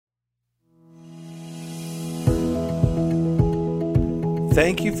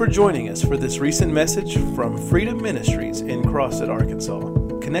Thank you for joining us for this recent message from Freedom Ministries in Crossett, Arkansas.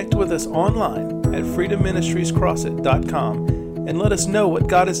 Connect with us online at freedomministriescrossett.com and let us know what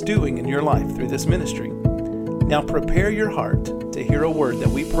God is doing in your life through this ministry. Now prepare your heart to hear a word that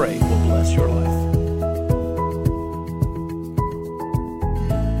we pray will bless your life.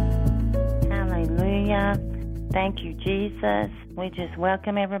 Hallelujah. Thank you, Jesus. We just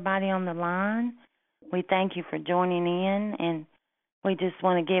welcome everybody on the line. We thank you for joining in, and we just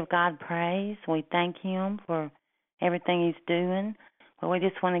want to give God praise. We thank Him for everything He's doing. But we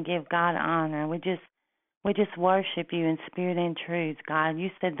just want to give God honor. We just worship you in spirit and truth, God. You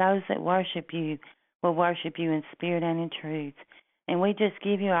said those that worship you will worship you in spirit and in truth. And we just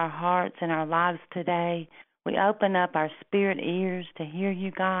give you our hearts and our lives today. We open up our spirit ears to hear you,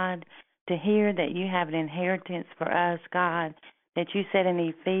 God, to hear that you have an inheritance for us, God, that you said in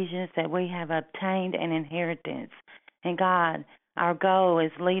Ephesians that we have obtained an inheritance. And God, our goal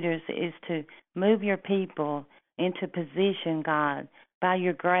as leaders is to move your people into position, God, by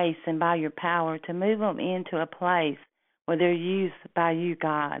your grace and by your power, to move them into a place where they're used by you,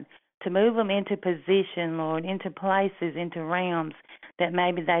 God, to move them into position, Lord, into places, into realms that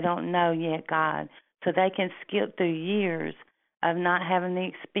maybe they don't know yet, God, so they can skip through years of not having the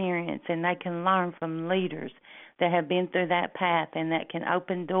experience, and they can learn from leaders that have been through that path and that can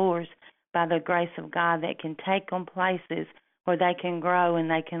open doors by the grace of God, that can take them places where they can grow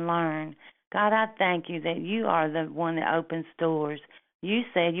and they can learn. God, I thank you that you are the one that opens doors. You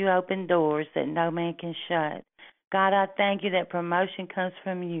said you open doors that no man can shut. God, I thank you that promotion comes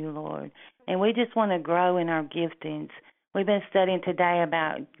from you, Lord. And we just want to grow in our giftings. We've been studying today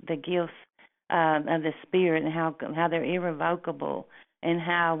about the gifts of the Spirit and how they're irrevocable, and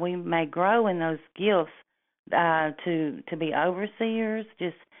how we may grow in those gifts to be overseers.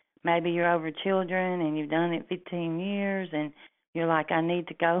 Just maybe you're over children and you've done it 15 years and you're like, I need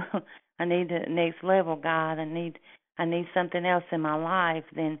to go, I need the next level, God. I need something else in my life.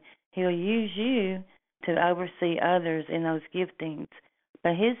 Then He'll use you to oversee others in those giftings.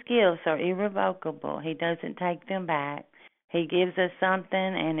 But His gifts are irrevocable. He doesn't take them back. He gives us something,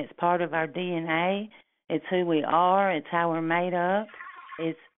 and it's part of our DNA. It's who we are. It's how we're made up.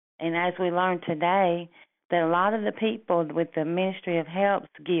 And as we learned today, that a lot of the people with the Ministry of Helps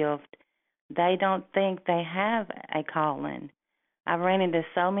gift, they don't think they have a calling. I've ran into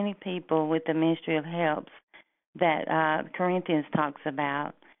so many people with the Ministry of Helps that Corinthians talks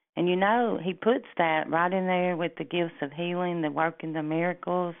about. And you know, he puts that right in there with the gifts of healing, the working the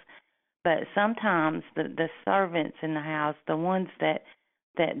miracles. But sometimes the servants in the house, the ones that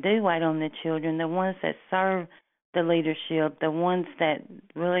do wait on the children, the ones that serve the leadership, the ones that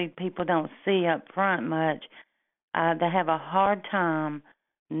really people don't see up front much, they have a hard time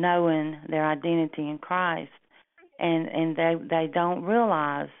knowing their identity in Christ. And they don't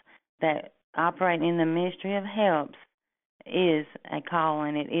realize that operating in the ministry of helps is a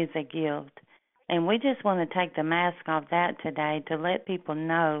calling, it is a gift. And we just want to take the mask off that today to let people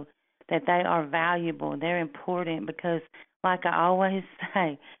know that they are valuable, they're important, because like I always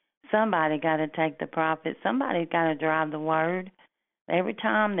say, somebody got to take the profit, somebody got to drive the word. Every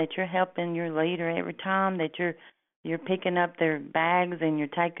time that you're helping your leader, every time that you're picking up their bags and you're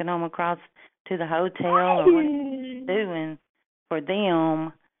taking them across to the hotel or what you're doing for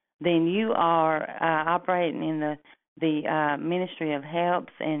them, then you are operating in the ministry of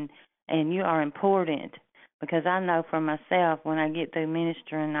helps, and you are important. Because I know for myself, when I get through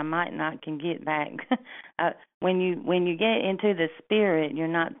ministering, I might not can get back. When you get into the spirit, you're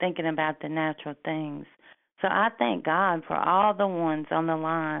not thinking about the natural things. So I thank God for all the ones on the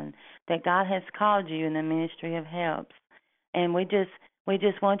line that God has called you in the ministry of helps. And we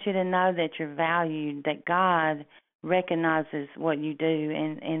just want you to know that you're valued, that God recognizes what you do,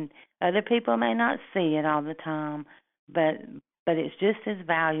 and other people may not see it all the time, but it's just as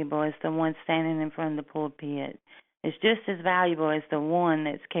valuable as the one standing in front of the pulpit. It's just as valuable as the one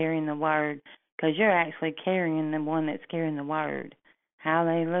that's carrying the word, because you're actually carrying the one that's carrying the word.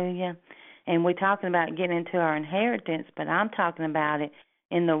 Hallelujah. And we're talking about getting into our inheritance, but I'm talking about it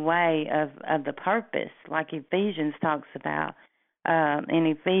in the way of the purpose, like Ephesians talks about. In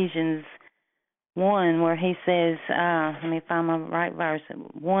Ephesians 1, where he says, let me find my right verse,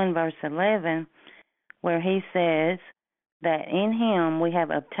 1 verse 11, where he says that in Him we have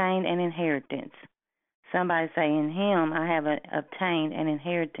obtained an inheritance. Somebody say, in Him I have obtained an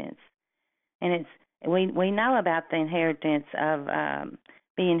inheritance. And it's we know about the inheritance of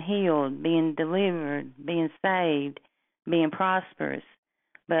being healed, being delivered, being saved, being prosperous.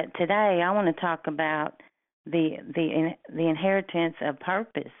 But today I want to talk about the inheritance of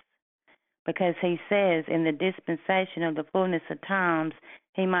purpose. because he says in the dispensation of the fullness of times,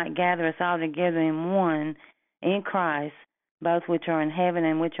 he might gather us all together in one, in Christ, both which are in heaven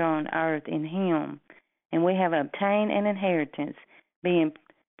and which are on earth in him. And we have obtained an inheritance, being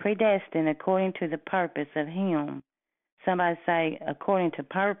predestined according to the purpose of him. Somebody say, according to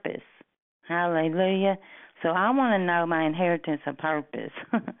purpose. Hallelujah. So I want to know my inheritance of purpose.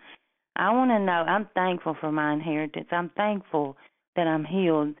 I want to know, I'm thankful for my inheritance. I'm thankful that I'm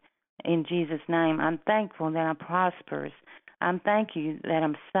healed in Jesus' name. I'm thankful that I'm prosperous. I'm thankful that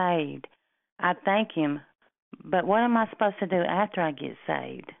I'm saved. I thank him. But what am I supposed to do after I get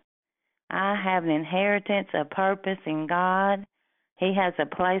saved? I have an inheritance, a purpose in God. He has a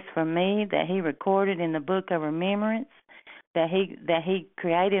place for me that he recorded in the book of remembrance, that he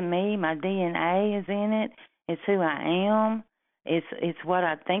created me. My DNA is in it. It's who I am. It's what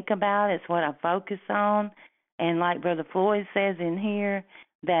I think about. It's what I focus on. And like Brother Floyd says in here,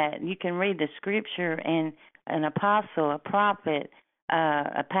 that you can read the scripture and an apostle, a prophet,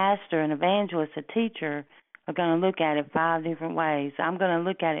 a pastor, an evangelist, a teacher are going to look at it 5 different ways. I'm going to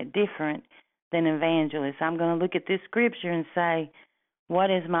look at it different than evangelist. I'm going to look at this scripture and say, what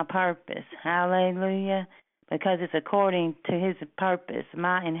is my purpose? Hallelujah. Because it's according to his purpose.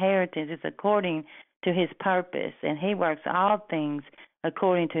 My inheritance is according to his purpose, and he works all things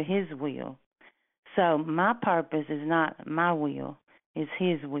according to his will. So my purpose is not my will, it's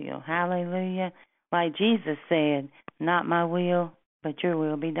his will. Hallelujah. Like Jesus said, not my will, but your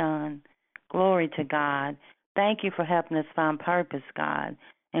will be done. Glory to God. Thank you for helping us find purpose, God.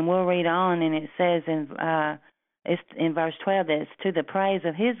 And we'll read on, and it says it's in verse 12 that it's to the praise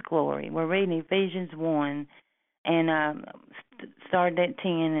of his glory. We're reading Ephesians 1 and started at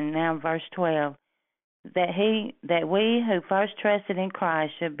 10 and now verse 12. That we who first trusted in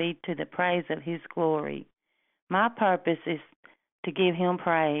Christ should be to the praise of his glory. My purpose is to give him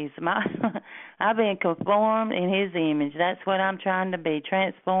praise. I've been conformed in his image. That's what I'm trying to be,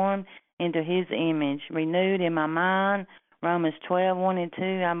 transformed into his image, renewed in my mind. Romans 12:1 and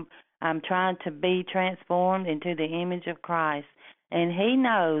 2. I'm trying to be transformed into the image of Christ. And he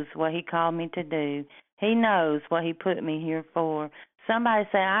knows what he called me to do. He knows what he put me here for. Somebody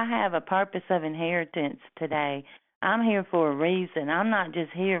say, I have a purpose of inheritance today. I'm here for a reason. I'm not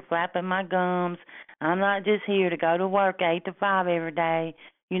just here flapping my gums. I'm not just here to go to work 8 to 5 every day.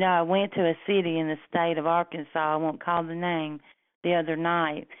 You know, I went to a city in the state of Arkansas, I won't call the name, the other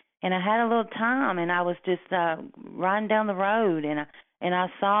night. And I had a little time, and I was just riding down the road, and I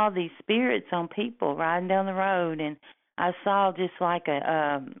saw these spirits on people riding down the road, and I saw just like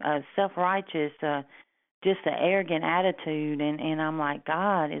a self-righteous, just an arrogant attitude, and I'm like,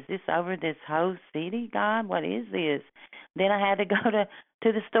 God, is this over this whole city, God? What is this? Then I had to go to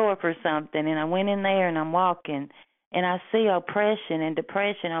the store for something, and I went in there, and I'm walking, and I see oppression and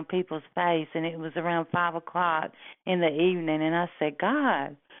depression on people's face, and it was around 5 o'clock in the evening, and I said,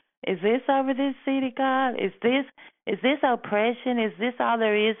 God, is this over this city, God? Is this oppression? Is this all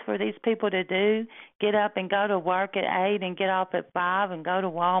there is for these people to do? Get up and go to work at 8 and get off at 5 and go to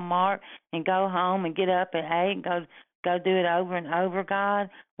Walmart and go home and get up at 8 and go do it over and over, God?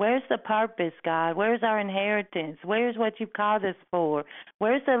 Where's the purpose, God? Where's our inheritance? Where's what you've called us for?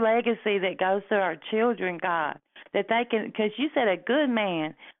 Where's the legacy that goes to our children, God? That they can, because you said a good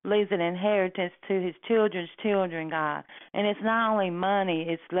man leaves an inheritance to his children's children, God. And it's not only money,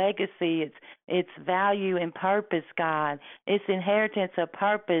 it's legacy, it's value and purpose, God. It's inheritance of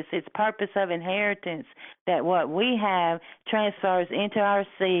purpose. It's purpose of inheritance, that what we have transfers into our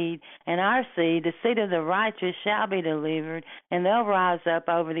seed, and our seed, the seed of the righteous, shall be delivered, and they'll rise up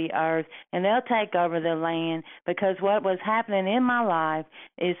over the earth, and they'll take over the land, because what was happening in my life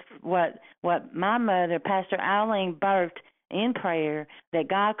is what my mother, Pastor Eileen, birthed in prayer, that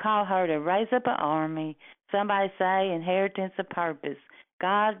God called her to raise up an army. Somebody say inheritance of purpose.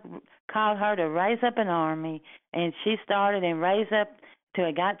 God called her to raise up an army, and she started and raised up till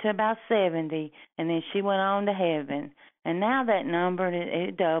it got to about 70, and then she went on to heaven. And now that number,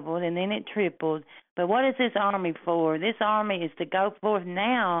 it doubled, and then it tripled. But what is this army for? This army is to go forth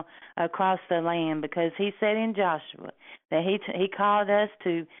now across the land, because he said in Joshua that he called us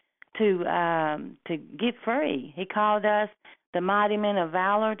to get free. He called us the mighty men of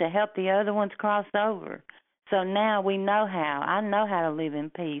valor to help the other ones cross over. So now we know how. I know how to live in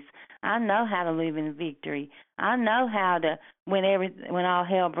peace. I know how to live in victory. I know how to, when all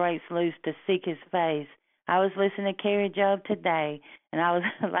hell breaks loose, to seek his face. I was listening to Carrie Job today, and I was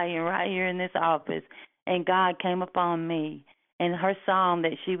laying right here in this office, and God came upon me, and her song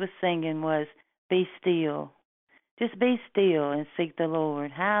that she was singing was, Be Still. Just be still and seek the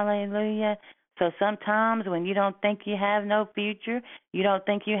Lord. Hallelujah. So sometimes when you don't think you have no future, you don't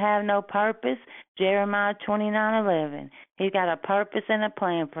think you have no purpose, Jeremiah 29:11, He's got a purpose and a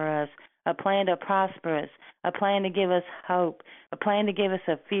plan for us, a plan to prosper us, a plan to give us hope, a plan to give us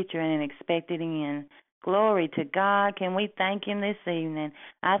a future and an expected end. Glory to God. Can we thank Him this evening?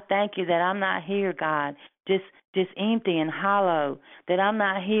 I thank you that I'm not here, God, just empty and hollow, that I'm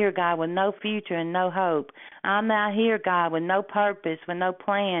not here, God, with no future and no hope. I'm not here, God, with no purpose, with no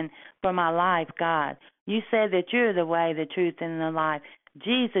plan for my life, God. You said that you're the way, the truth, and the life.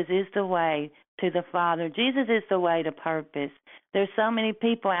 Jesus is the way to the Father. Jesus is the way to purpose. There's so many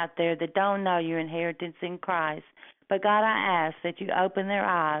people out there that don't know your inheritance in Christ. But God, I ask that you open their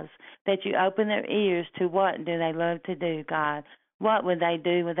eyes, that you open their ears to what do they love to do, God. What would they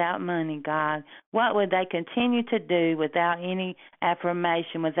do without money, God? What would they continue to do without any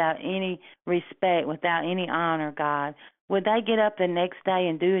affirmation, without any respect, without any honor, God? Would they get up the next day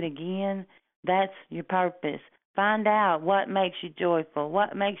and do it again? That's your purpose. Find out what makes you joyful,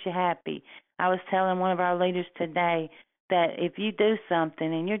 what makes you happy. I was telling one of our leaders today that if you do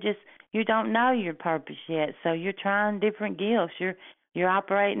something and you don't know your purpose yet, so you're trying different gifts. You're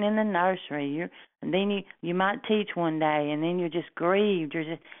operating in the nursery. And then you might teach one day, and then you're just grieved.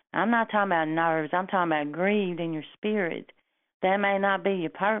 I'm not talking about nerves. I'm talking about grieved in your spirit. That may not be your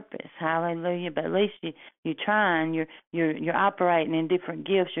purpose, hallelujah. But at least you're trying. You're operating in different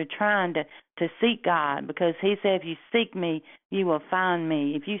gifts. You're trying to seek God, because He said, if you seek Me, you will find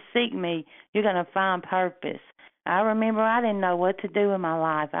Me. If you seek Me, you're going to find purpose. I remember I didn't know what to do in my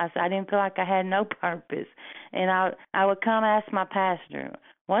life. I didn't feel like I had no purpose. And I would come ask my pastor,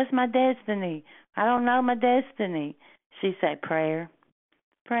 what's my destiny? I don't know my destiny. She said, prayer,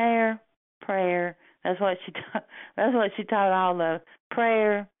 prayer, prayer. That's what she taught all of,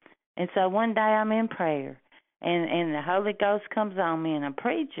 prayer. And so one day I'm in prayer, and the Holy Ghost comes on me, and I'm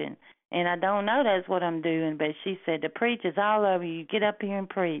preaching. And I don't know that's what I'm doing, but she said, the preach is all over you. Get up here and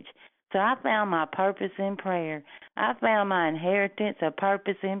preach. So I found my purpose in prayer. I found my inheritance of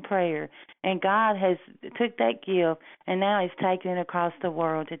purpose in prayer. And God has took that gift, and now He's taking it across the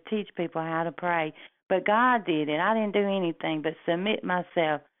world to teach people how to pray. But God did it. I didn't do anything but submit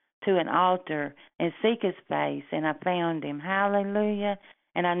myself to an altar and seek His face, and I found Him. Hallelujah.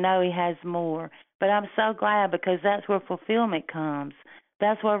 And I know He has more. But I'm so glad, because that's where fulfillment comes.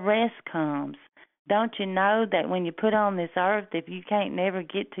 That's where rest comes. Don't you know that when you put on this earth, if you can't never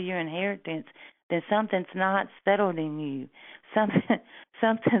get to your inheritance, then something's not settled in you.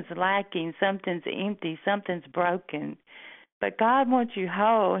 Something's lacking, something's empty, something's broken. But God wants you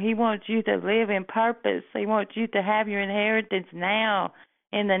whole. He wants you to live in purpose. He wants you to have your inheritance now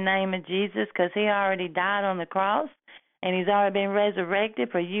in the name of Jesus, because He already died on the cross, and He's already been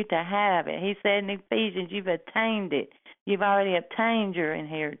resurrected for you to have it. He said in Ephesians, you've attained it. You've already obtained your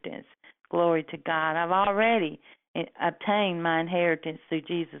inheritance. Glory to God. I've already obtained my inheritance through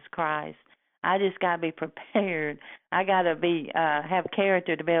Jesus Christ. I just got to be prepared. I got to have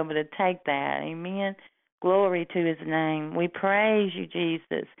character to be able to take that. Amen. Glory to His name. We praise You,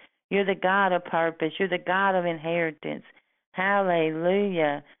 Jesus. You're the God of purpose. You're the God of inheritance.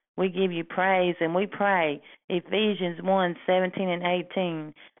 Hallelujah. We give You praise, and we pray, Ephesians 1:17 and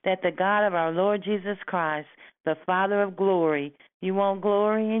 18, that the God of our Lord Jesus Christ, the Father of glory, you want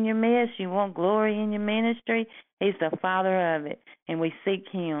glory in your midst, you want glory in your ministry, He's the Father of it, and we seek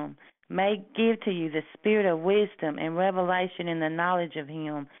Him. May give to you the spirit of wisdom and revelation in the knowledge of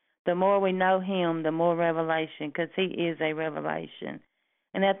Him. The more we know Him, the more revelation, because He is a revelation.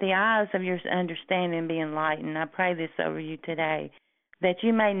 And that the eyes of your understanding be enlightened. I pray this over you today, that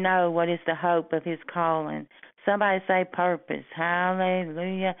you may know what is the hope of His calling. Somebody say purpose.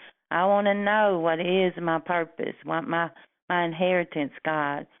 Hallelujah. I want to know what is my purpose, what my inheritance,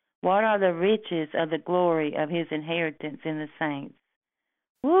 God. What are the riches of the glory of His inheritance in the saints?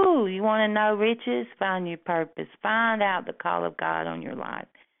 Woo, you want to know riches? Find your purpose. Find out the call of God on your life.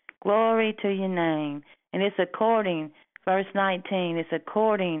 Glory to Your name. And it's according, verse 19, it's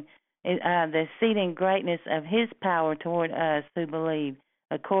according the exceeding greatness of His power toward us who believe,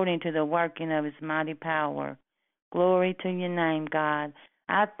 according to the working of His mighty power. Glory to Your name, God.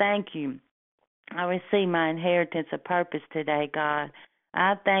 I thank You. I receive my inheritance of purpose today, God.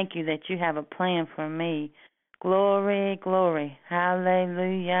 I thank You that You have a plan for me. Glory, glory.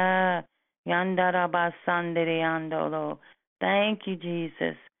 Hallelujah. Yandarabasandiriandolo. Thank You,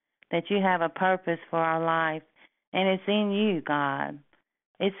 Jesus, that You have a purpose for our life. And it's in You, God.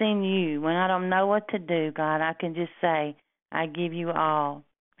 It's in You. When I don't know what to do, God, I can just say, I give You all.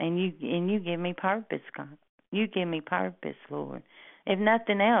 And you give me purpose, God. You give me purpose, Lord. If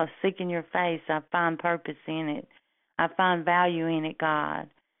nothing else, seeking Your face, I find purpose in it. I find value in it, God.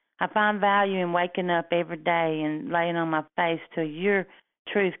 I find value in waking up every day and laying on my face till your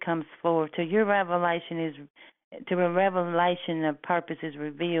truth comes forth, till your revelation of purpose is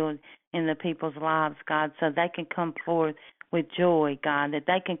revealed in the people's lives, God, so they can come forth with joy, God, that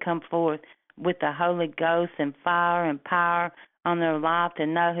they can come forth with the Holy Ghost and fire and power on their life to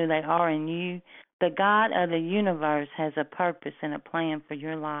know who they are in you. The God of the universe has a purpose and a plan for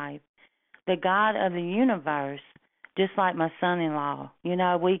your life. The God of the universe, just like my son-in-law. You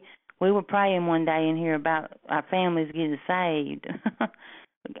know, we were praying one day in here about our families getting saved.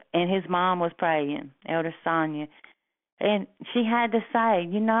 And his mom was praying, Elder Sonia. And she had to say,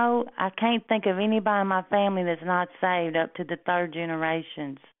 you know, I can't think of anybody in my family that's not saved up to the third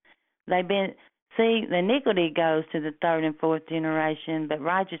generations. The iniquity goes to the third and fourth generation, but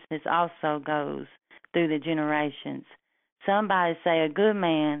righteousness also goes through the generations. Somebody say a good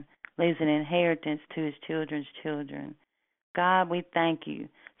man leaves an inheritance to his children's children. God, we thank you.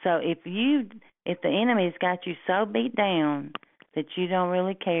 So if the enemy's got you so beat down that you don't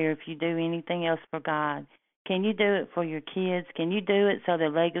really care if you do anything else for God, can you do it for your kids? Can you do it so their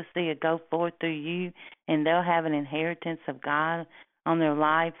legacy will go forth through you and they'll have an inheritance of God on their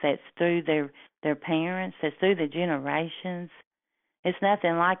life that's through their parents, that's through the generations? It's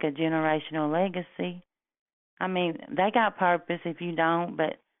nothing like a generational legacy. I mean, they got purpose if you don't,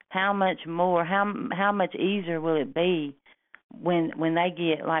 but how much more, how much easier will it be when they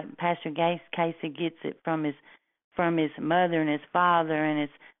get, like Pastor Casey gets it from his mother and his father, and his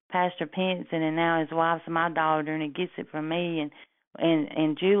Pastor Pinson, and now his wife's my daughter, and he gets it from me,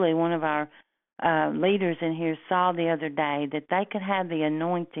 and Julie, one of our leaders in here, saw the other day that they could have the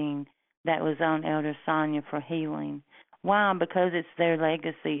anointing that was on Elder Sonia for healing. Why? Because it's their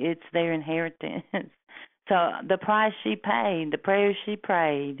legacy, it's their inheritance. So the price she paid, the prayers she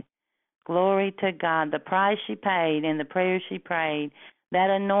prayed, glory to God, the price she paid and the prayers she prayed, that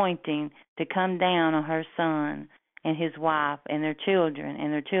anointing to come down on her son and his wife and their children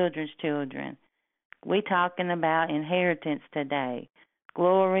and their children's children. We're talking about inheritance today.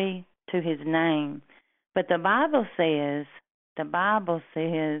 Glory to his name. But the Bible says,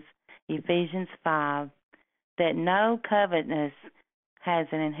 Ephesians 5, that no covetousness has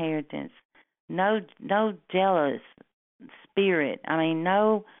an inheritance. No jealous spirit. I mean,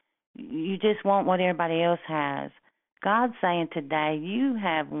 no, you just want what everybody else has. God's saying today, you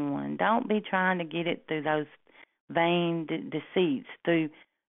have one. Don't be trying to get it through those vain deceits, through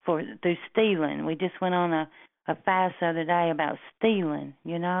stealing. We just went on a fast the other day about stealing,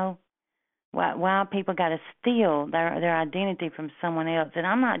 you know. Why people got to steal their identity from someone else. And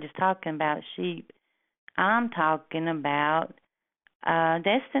I'm not just talking about sheep. I'm talking about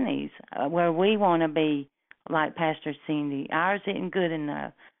destinies where we want to be like Pastor Cindy. Ours isn't good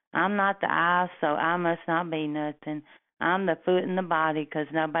enough. I'm not the eye, so I must not be nothing. I'm the foot in the body because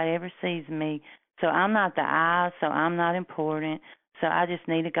nobody ever sees me. So I'm not the eye, so I'm not important. So I just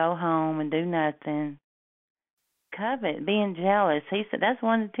need to go home and do nothing. Covet, being jealous. He said that's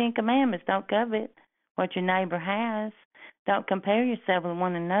one of the 10 Commandments. Don't covet what your neighbor has. Don't compare yourself with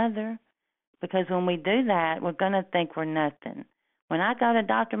one another, because when we do that, we're going to think we're nothing. When I go to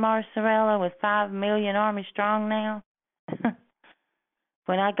Dr. Marcella with 5 million Army strong now,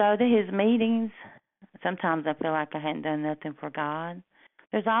 when I go to his meetings, sometimes I feel like I hadn't done nothing for God.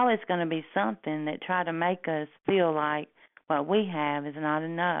 There's always going to be something that try to make us feel like what we have is not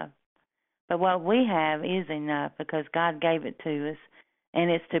enough. But what we have is enough because God gave it to us, and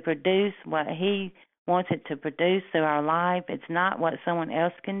it's to produce what he wants it to produce through our life. It's not what someone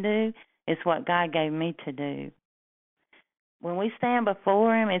else can do. It's what God gave me to do. When we stand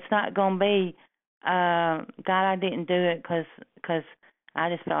before him, it's not going to be, God, I didn't do it because I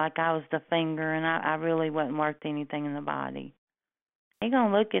just felt like I was the finger and I really wasn't worth anything in the body. He's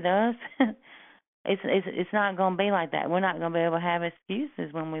going to look at us. It's not going to be like that. We're not going to be able to have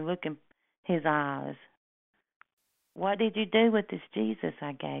excuses when we look in his eyes. What did you do with this Jesus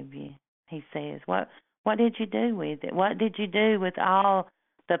I gave you? He says. What did you do with it? What did you do with all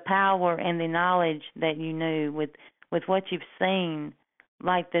the power and the knowledge that you knew, with what you've seen?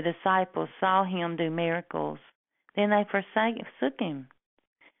 Like the disciples saw him do miracles. Then they forsook him.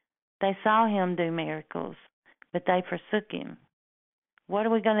 They saw him do miracles, but they forsook him. What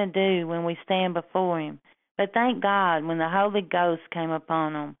are we going to do when we stand before him? But thank God when the Holy Ghost came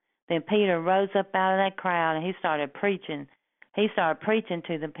upon them, then Peter rose up out of that crowd and he started preaching. He started preaching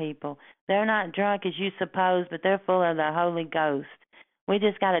to the people. They're not drunk as you suppose, but they're full of the Holy Ghost. We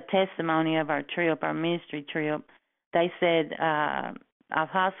just got a testimony of our trip, our ministry trip. They said,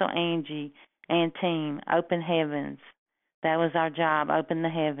 Apostle Angie and team, open heavens. That was our job, open the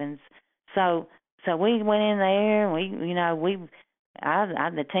heavens. So we went in there. We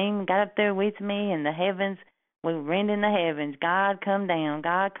The team got up there with me, and the heavens, we were rending the heavens. God, come down.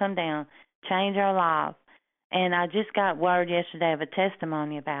 God, come down. Change our lives. And I just got word yesterday of a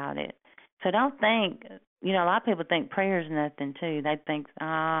testimony about it. So don't think, a lot of people think prayer's nothing too. They think,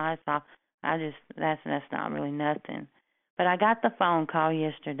 that's all. That's not really nothing. But I got the phone call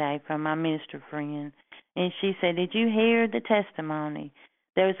yesterday from my minister friend, and she said, "Did you hear the testimony?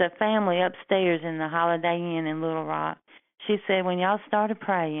 There's a family upstairs in the Holiday Inn in Little Rock." She said, "When y'all started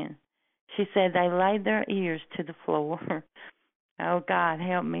praying," she said, "they laid their ears to the floor." Oh, God,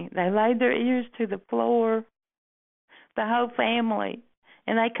 help me. They laid their ears to the floor, the whole family,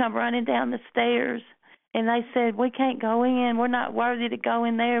 and they come running down the stairs, and they said, "We can't go in. We're not worthy to go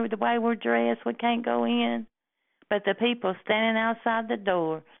in there the way we're dressed. We can't go in." But the people standing outside the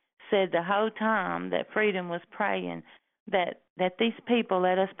door said the whole time that Freedom was praying that these people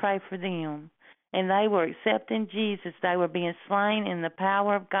let us pray for them. And they were accepting Jesus. They were being slain in the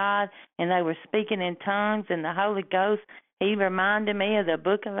power of God, and they were speaking in tongues, and the Holy Ghost, he reminded me of the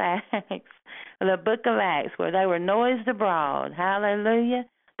book of Acts, where they were noised abroad. Hallelujah.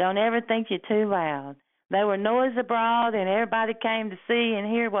 Don't ever think you're too loud. They were noised abroad, and everybody came to see and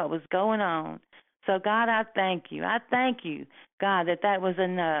hear what was going on. So, God, I thank you. I thank you, God, that was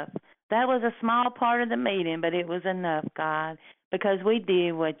enough. That was a small part of the meeting, but it was enough, God, because we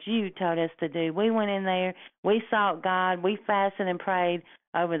did what you told us to do. We went in there, we sought God, we fasted and prayed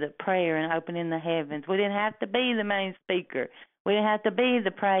over the prayer and opening the heavens. We didn't have to be the main speaker. We didn't have to be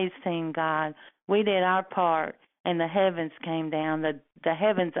the praise team, God. We did our part, and the heavens came down. The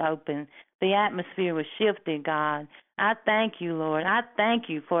heavens opened. The atmosphere was shifted, God. I thank you, Lord. I thank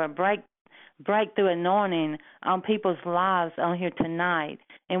you for a breakthrough anointing on people's lives on here tonight.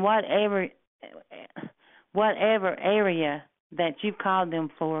 In whatever area that you've called them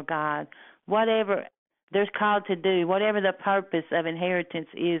for, God, whatever they're called to do, whatever the purpose of inheritance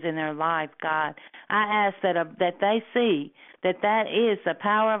is in their life, God, I ask that they see that is the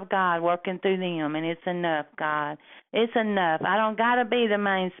power of God working through them, and it's enough, God. It's enough. I don't got to be the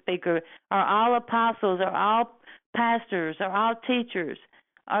main speaker or all apostles or all pastors or all teachers.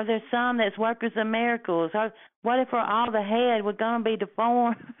 Are there some that's workers of miracles? Or what if we're all the head? We're going to be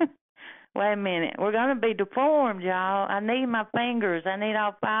deformed. Wait a minute. We're going to be deformed, y'all. I need my fingers. I need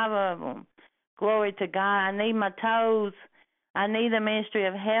all 5 of them. Glory to God. I need my toes. I need the ministry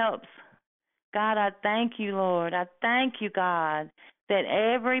of helps. God, I thank you, Lord. I thank you, God, that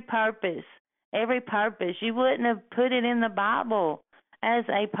every purpose, you wouldn't have put it in the Bible as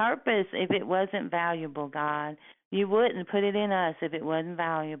a purpose if it wasn't valuable, God. You wouldn't put it in us if it wasn't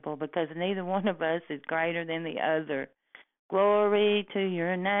valuable, because neither one of us is greater than the other. Glory to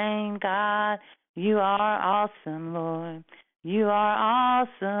your name, God. You are awesome, Lord. You are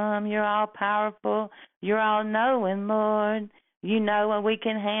awesome. You're all powerful. You're all knowing, Lord. You know what we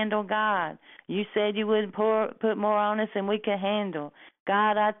can handle, God. You said you wouldn't put more on us than we can handle.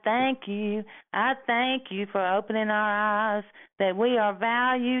 God, I thank you. I thank you for opening our eyes that we are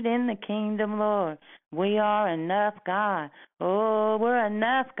valued in the kingdom, Lord. We are enough, God. Oh, we're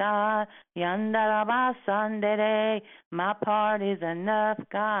enough, God. Yandarabasandere. My part is enough,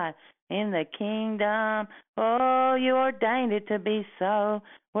 God, in the kingdom. Oh, you ordained it to be so.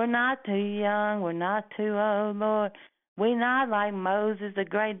 We're not too young. We're not too old, Lord. We're not like Moses, the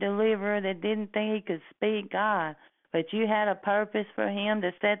great deliverer that didn't think he could speak, God. But you had a purpose for him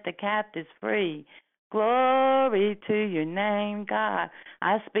to set the captives free. Glory to your name, God.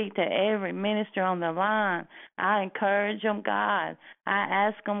 I speak to every minister on the line. I encourage them, God. I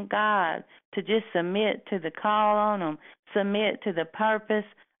ask them, God, to just submit to the call on them, submit to the purpose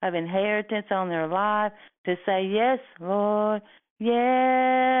of inheritance on their life, to say, yes, Lord.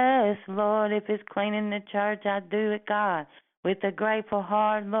 Yes, Lord. If it's cleaning the church, I do it, God. With a grateful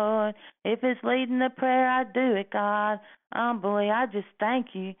heart, Lord. If it's leading the prayer, I do it, God. Humbly, I just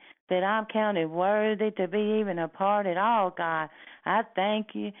thank you that I'm counted worthy to be even a part at all, God. I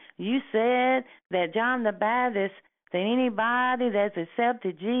thank you. You said that John the Baptist, that anybody that's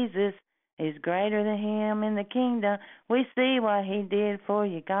accepted Jesus is greater than him in the kingdom. We see what he did for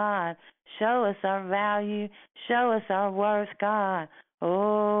you, God. Show us our value. Show us our worth, God.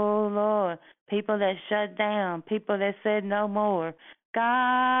 Oh, Lord. People that shut down, people that said no more.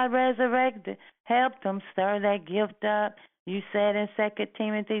 God resurrected, helped them stir that gift up. You said in 2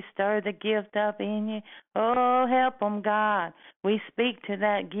 Timothy, stir the gift up in you. Oh, help them, God. We speak to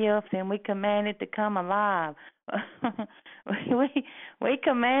that gift and we command it to come alive. we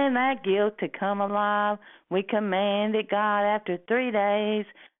command that gift to come alive. We command it, God, after 3 days,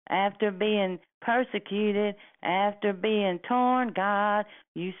 after being persecuted, after being torn, God,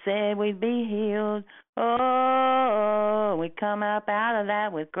 you said we'd be healed. Oh, we come up out of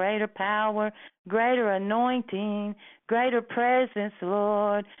that with greater power, greater anointing, greater presence,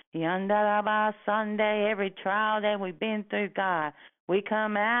 Lord. Yandaraba Sunday, every trial that we've been through, God, we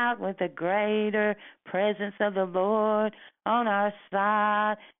come out with a greater presence of the Lord on our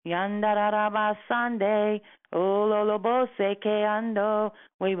side. Yandaraba Sunday, Ololoboseke,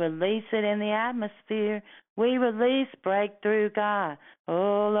 we release it in the atmosphere. We release breakthrough, God.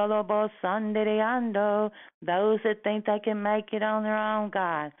 Ololobosanderiando, those that think they can make it on their own,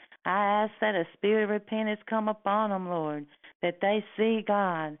 God, I ask that a spirit of repentance come upon them, Lord, that they see,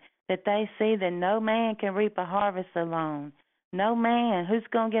 God, that they see that no man can reap a harvest alone. No man. Who's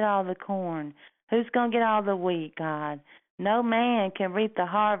going to get all the corn? Who's going to get all the wheat, God? No man can reap the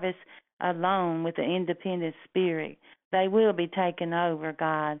harvest alone with an independent spirit. They will be taken over,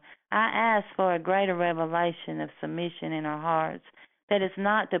 God. I ask for a greater revelation of submission in our hearts, that it's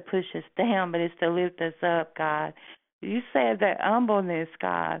not to push us down, but it's to lift us up, God. You said that humbleness,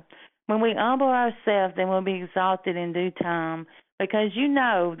 God. When we humble ourselves, then we'll be exalted in due time, because you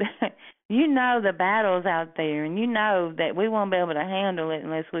know that you know the battles out there, and you know that we won't be able to handle it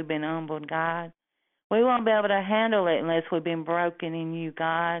unless we've been humbled, God. We won't be able to handle it unless we've been broken in you,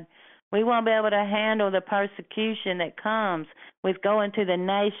 God. We won't be able to handle the persecution that comes with going to the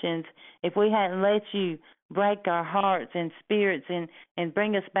nations if we hadn't let you break our hearts and spirits and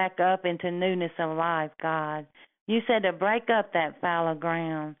bring us back up into newness of life, God. You said to break up that fallow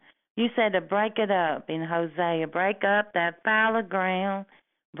ground. You said to break it up in Hosea. Break up that fallow ground.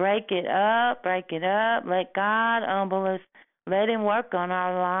 Break it up, break it up. Let God humble us. Let him work on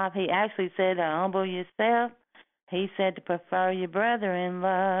our life. He actually said to humble yourself. He said to prefer your brother in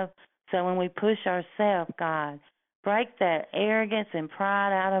love. So when we push ourselves, God, break that arrogance and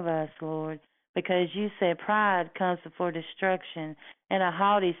pride out of us, Lord, because you said pride comes before destruction and a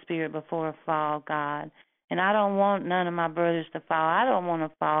haughty spirit before a fall, God. And I don't want none of my brothers to fall. I don't want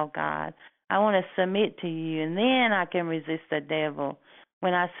to fall, God. I want to submit to you, and then I can resist the devil.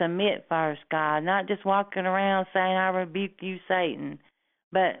 When I submit first, God, not just walking around saying, I rebuke you, Satan,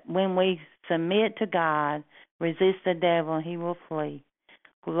 but when we submit to God, resist the devil, and he will flee.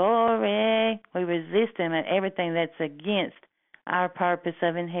 Glory. We resist him at everything that's against our purpose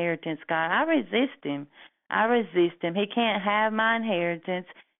of inheritance, God. I resist him. I resist him. He can't have my inheritance.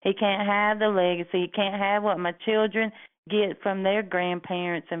 He can't have the legacy. He can't have what my children get from their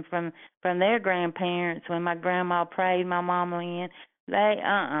grandparents and from their grandparents when my grandma prayed my mama in. They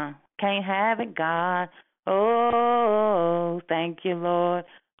can't have it, God. Oh, thank you, Lord.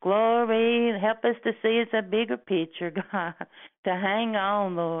 Glory. Help us to see it's a bigger picture, God. To hang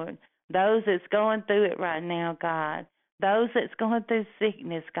on, Lord. Those that's going through it right now, God. Those that's going through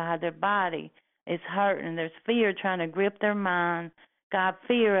sickness, God. Their body is hurting. There's fear trying to grip their mind. God,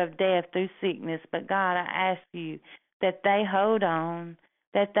 fear of death through sickness. But God, I ask you that they hold on,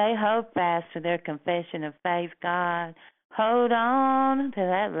 that they hold fast to their confession of faith, God. Hold on to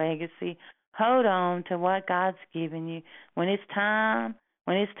that legacy. Hold on to what God's given you. When it's time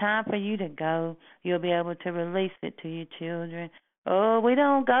for you to go, you'll be able to release it to your children. Oh, we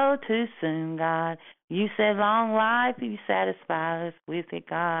don't go too soon, God. You said long life, you satisfy us with it,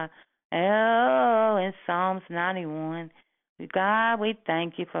 God. Oh, in Psalms 91, God, we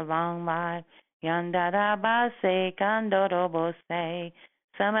thank you for long life. Yandarabase, kandorobose.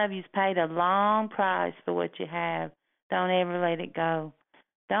 Some of you's paid a long price for what you have. Don't ever let it go.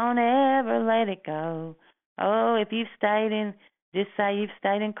 Don't ever let it go. Oh, if you've just say you've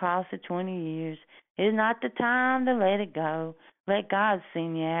stayed in Crossett 20 years. It's not the time to let it go. Let God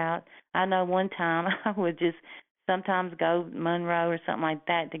send you out. I know one time I would just sometimes go Monroe or something like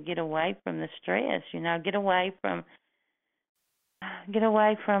that to get away from the stress, get away from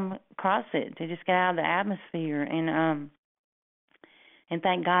Crossett, to just get out of the atmosphere. And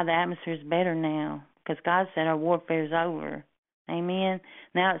thank God the atmosphere is better now, because God said our warfare is over. Amen.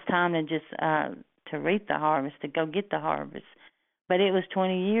 Now it's time to just to reap the harvest, to go get the harvest. But it was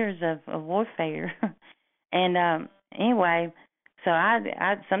 20 years of warfare. And anyway, so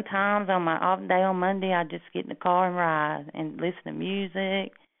I sometimes on my off day on Monday, I just get in the car and ride and listen to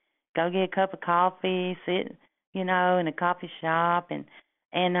music, go get a cup of coffee, sit, in a coffee shop.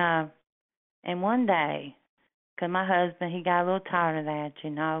 And one day, because my husband, he got a little tired of that,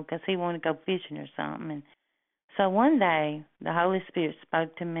 because he wanted to go fishing or something. And so one day, the Holy Spirit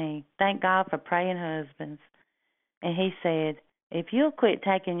spoke to me. Thank God for praying husbands. And he said, if you'll quit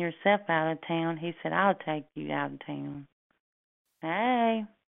taking yourself out of town, he said, I'll take you out of town. Hey.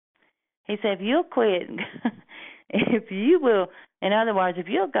 He said, if you'll quit, if you will In other words, if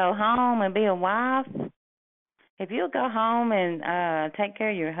you'll go home and be a wife, if you'll go home and take care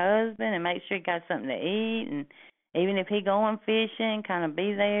of your husband and make sure he got something to eat, and even if he going fishing, kind of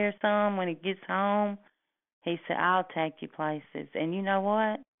be there some when he gets home, he said, I'll take you places. And you know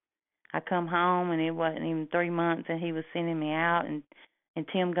what? I come home, and it wasn't even 3 months, and he was sending me out, and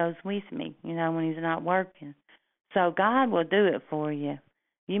Tim goes with me, when he's not working. So God will do it for you.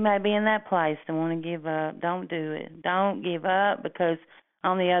 You may be in that place to want to give up. Don't do it. Don't give up, because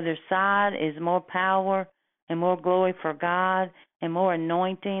on the other side is more power and more glory for God and more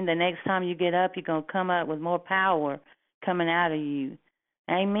anointing. The next time you get up, you're going to come up with more power coming out of you.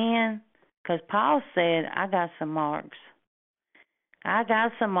 Amen? Because Paul said, I got some marks. I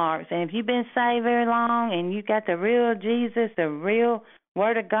got some marks. And if you've been saved very long and you got the real Jesus, the real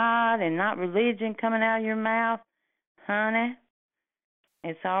Word of God, and not religion coming out of your mouth, honey,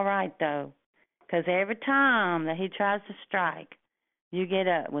 it's all right, though. Because every time that he tries to strike, you get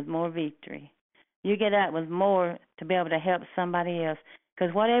up with more victory. You get up with more to be able to help somebody else.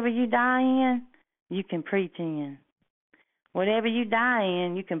 Because whatever you die in, you can preach in. Whatever you die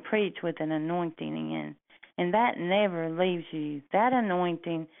in, you can preach with an anointing in. And that never leaves you. That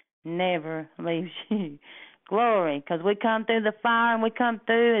anointing never leaves you. Glory, because we come through the fire and we come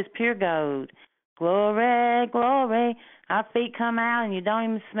through as pure gold. Glory, glory. Our feet come out and you don't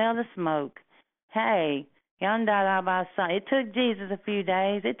even smell the smoke. Hey, it took Jesus a few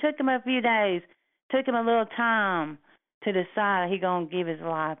days. It took him a few days. It took him a little time to decide he going to give his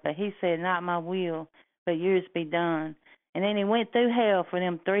life. But he said, not my will, but yours be done. And then he went through hell for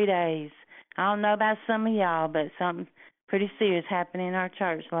them 3 days. I don't know about some of y'all, but something pretty serious happened in our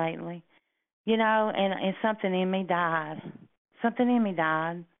church lately. And something in me died. Something in me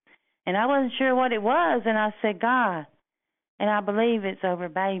died. And I wasn't sure what it was, and I said, God, and I believe it's over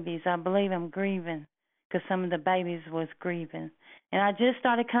babies. I believe I'm grieving because some of the babies was grieving. And I just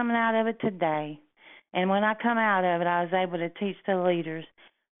started coming out of it today. And when I come out of it, I was able to teach the leaders,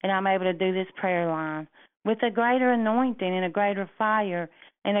 and I'm able to do this prayer line with a greater anointing and a greater fire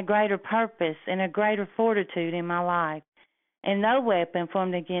and a greater purpose and a greater fortitude in my life. And no weapon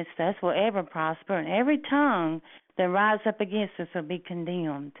formed against us will ever prosper, and every tongue that rises up against us will be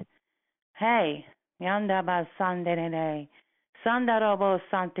condemned. Hey, yanda ba sandere, sandarobo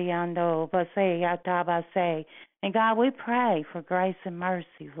santiando, base yatabase. And God, we pray for grace and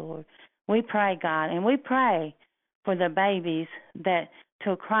mercy, Lord. We pray, God, and we pray for the babies that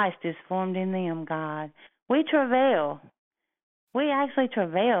till Christ is formed in them, God. We travail. We actually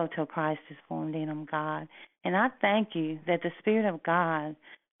travail till Christ is formed in them, God. And I thank you that the Spirit of God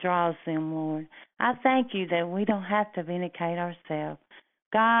draws them, Lord. I thank you that we don't have to vindicate ourselves.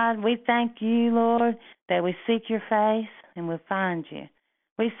 God, we thank you, Lord, that we seek your face and we'll find you.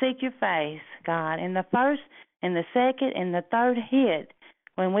 We seek your face, God. In the first and the second and the third hit,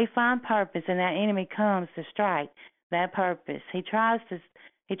 when we find purpose and that enemy comes to strike that purpose, he tries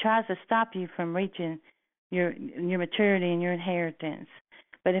to stop you from reaching your maturity and your inheritance.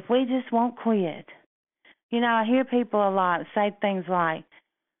 But if we just won't quit, I hear people a lot say things like,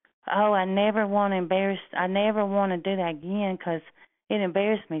 oh, I never want to do that again because it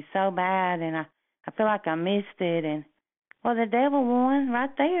embarrassed me so bad and I feel like I missed it. And, well, the devil won right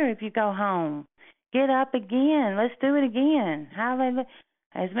there if you go home. Get up again. Let's do it again. Hallelujah.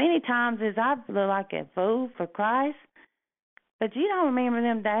 As many times as I've looked like a fool for Christ, but you don't remember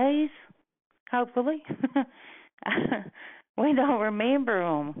them days, hopefully. We don't remember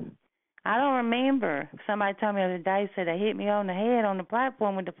them. I don't remember. Somebody told me the other day, said they hit me on the head on the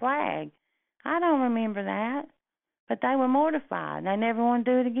platform with the flag. I don't remember that. But they were mortified. They never want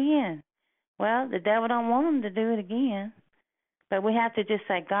to do it again. Well, the devil don't want them to do it again. But we have to just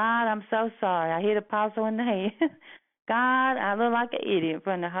say, God, I'm so sorry. I hit Apostle in the head. God, I look like an idiot in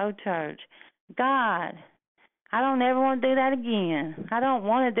front of the whole church. God, I don't ever want to do that again. I don't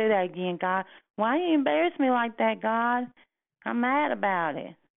want to do that again, God. Why you embarrass me like that, God? I'm mad about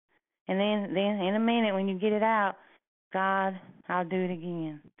it. And then in a minute when you get it out, God, I'll do it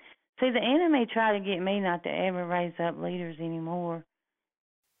again. See, the enemy tried to get me not to ever raise up leaders anymore.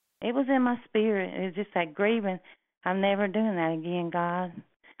 It was in my spirit. It was just that grieving. I'm never doing that again, God.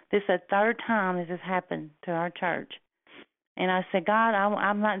 This is the third time this has happened to our church. And I said, God,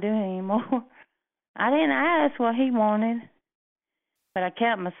 I'm not doing it anymore. I didn't ask what he wanted, but I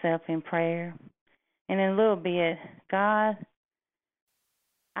kept myself in prayer. And in a little bit, God,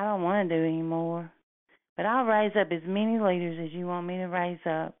 I don't want to do it anymore. But I'll raise up as many leaders as you want me to raise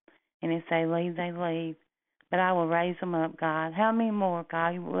up. And if they leave, they leave. But I will raise them up, God. How many more,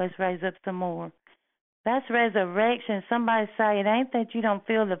 God? Let's raise up some more. That's resurrection. Somebody say it ain't that you don't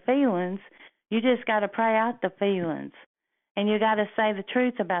feel the feelings. You just got to pray out the feelings. And you got to say the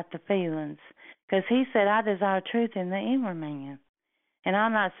truth about the feelings. Because he said, I desire truth in the inward man. And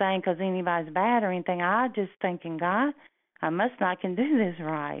I'm not saying because anybody's bad or anything. I just thinking, God, I must not can do this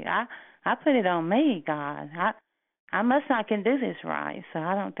right. I put it on me, God. I must not can do this right. So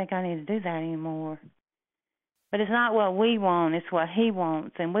I don't think I need to do that anymore. But it's not what we want. It's what he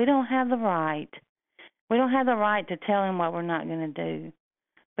wants. And we don't have the right. We don't have the right to tell him what we're not going to do.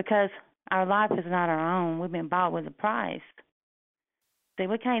 Because our life is not our own. We've been bought with a price. See,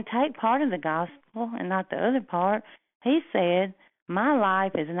 we can't take part of the gospel and not the other part. He said, my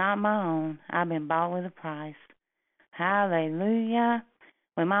life is not my own. I've been bought with a price. Hallelujah.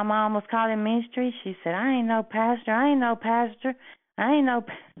 When my mom was called in ministry, she said, I ain't no pastor. I ain't no pastor. I ain't no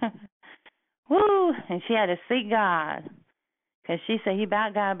woo. And she had to seek God. Because she said, you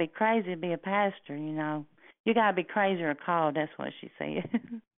about got to be crazy to be a pastor, you know. You got to be crazy or called. That's what she said.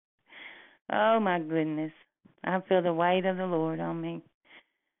 Oh, my goodness. I feel the weight of the Lord on me.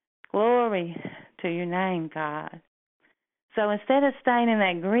 Glory to your name, God. So instead of staying in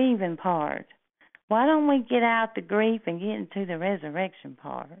that grieving part, why don't we get out the grief and get into the resurrection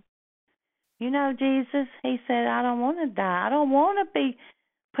part? You know, Jesus, he said, I don't want to die. I don't want to be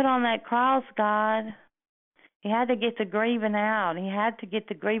put on that cross, God. He had to get the grieving out. He had to get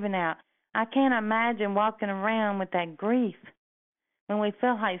the grieving out. I can't imagine walking around with that grief when we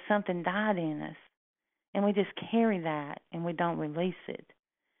feel like something died in us. And we just carry that and we don't release it.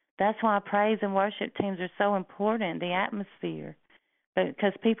 That's why praise and worship teams are so important, the atmosphere.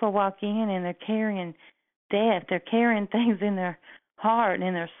 Because people walk in and they're carrying death. They're carrying things in their heart and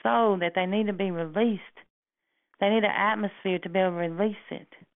in their soul that they need to be released. They need an atmosphere to be able to release it.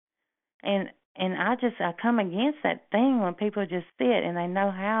 And I come against that thing when people just sit and they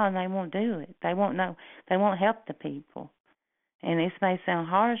know how and they won't do it. They won't help the people. And this may sound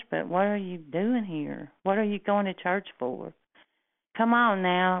harsh, but what are you doing here? What are you going to church for? Come on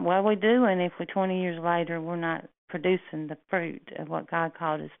now. What are we doing if 20 years later we're not producing the fruit of what God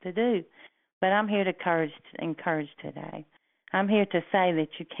called us to do? But I'm here to encourage today. I'm here to say that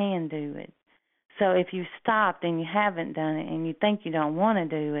you can do it. So if you stopped and you haven't done it and you think you don't want to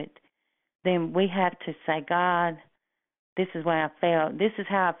do it, then we have to say, God, this is what I felt. This is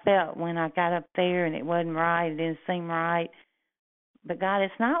how I felt when I got up there and it wasn't right. It didn't seem right. But God,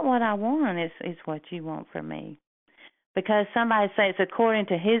 it's not what I want. It's what you want for me. Because somebody says it's according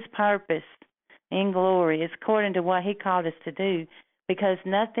to his purpose in glory. It's according to what he called us to do. Because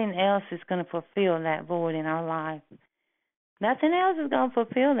nothing else is going to fulfill that void in our life. Nothing else is going to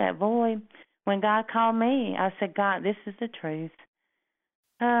fulfill that void. When God called me, I said, God, this is the truth.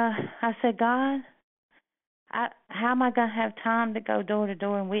 I said, God, how am I going to have time to go door to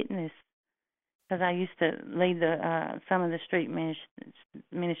door and witness? Because I used to lead some of the street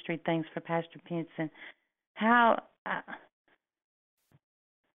ministry things for Pastor Pinson.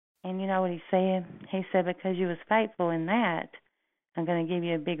 And you know what he said? He said, because you was faithful in that, I'm going to give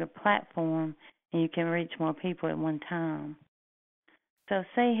you a bigger platform and you can reach more people at one time. So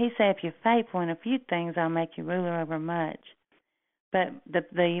see, he said, if you're faithful in a few things, I'll make you ruler over much. But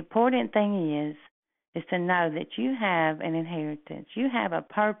the important thing is to know that you have an inheritance. You have a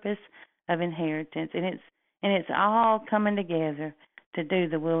purpose of inheritance, and it's all coming together to do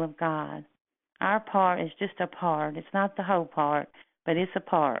the will of God. Our part is just a part. It's not the whole part, but it's a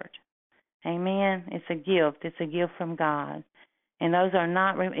part. Amen. It's a gift. It's a gift from God. And those are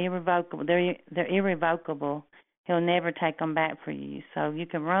not irrevocable. They're irrevocable. He'll never take them back for you. So you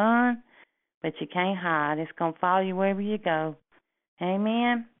can run, but you can't hide. It's going to follow you wherever you go.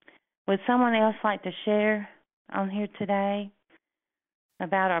 Amen. Would someone else like to share on here today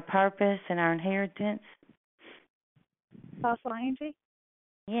about our purpose and our inheritance? Apostle Angie?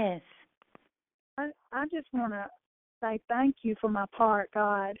 Yes. I just want to say thank you for my part,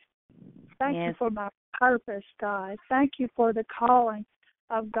 God. Thank you for my purpose, God. Thank you for the calling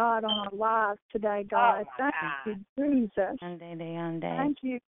of God on our lives today, God. Thank you, Jesus. Thank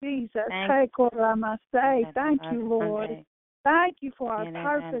you, Jesus. Thank you, Lord. Thank you for our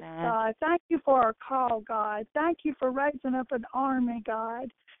purpose, God. Thank you for our call, God. Thank you for raising up an army,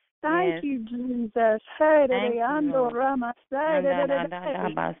 God. Thank you, Jesus. Hey,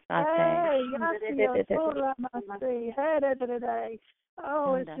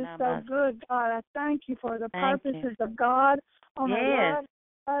 oh, it's just so good, God. I thank you for the purposes of God on our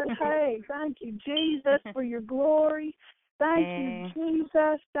lives. Hey, thank you, Jesus, for your glory. Thank you,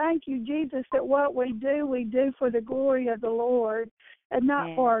 Jesus. Thank you, Jesus, that what we do for the glory of the Lord and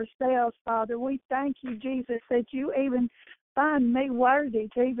not for ourselves, Father. We thank you, Jesus, that you even find me worthy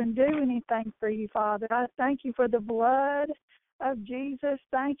to even do anything for you, Father. I thank you for the blood of Jesus.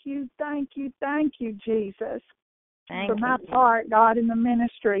 Thank you, Jesus. for my part, God, in the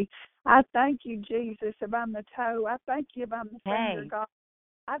ministry. I thank you, Jesus, if I'm the toe. I thank you if I'm the finger, God.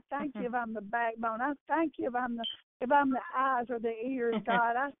 I thank you if I'm the backbone. I thank you if I'm the eyes or the ears,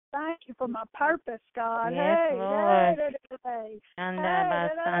 God. I thank you for my purpose, God. Yes, Hey, Lord. hey,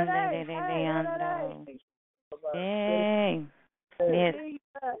 Yay. Yes.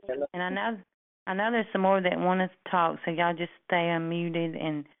 And I know there's some more that want us to talk, so y'all just stay unmuted.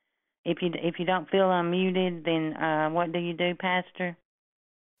 And if you don't feel unmuted, then what do you do, Pastor?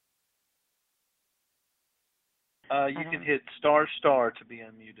 You can hit ** to be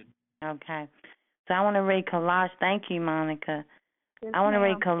unmuted. Okay. So I want to read Colossians. Thank you, Monica. Yes, I want to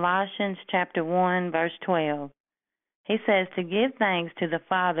ma'am. read Colossians chapter 1, verse 12. He says to give thanks to the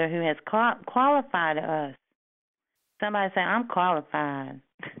Father who has qualified us. Somebody say, I'm qualified.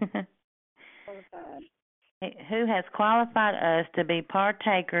 Qualified. Who has qualified us to be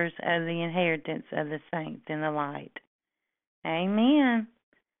partakers of the inheritance of the saints in the light. Amen.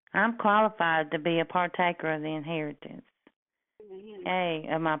 I'm qualified to be a partaker of the inheritance. Hey,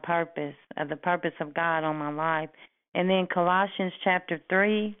 of my purpose, of the purpose of God on my life. And then Colossians chapter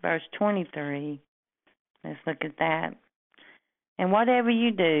 3, verse 23. Let's look at that. And whatever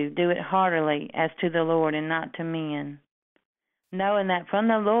you do, do it heartily as to the Lord and not to men, knowing that from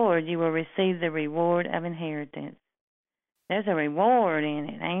the Lord you will receive the reward of inheritance. There's a reward in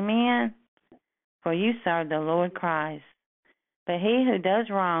it. Amen. For you serve the Lord Christ. But he who does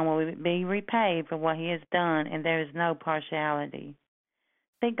wrong will be repaid for what he has done, and there is no partiality.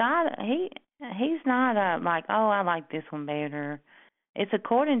 See, God, he's not like, oh, I like this one better. It's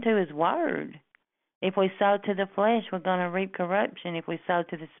according to his word. If we sow to the flesh, we're going to reap corruption. If we sow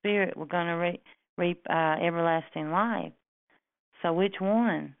to the Spirit, we're going to reap everlasting life. So which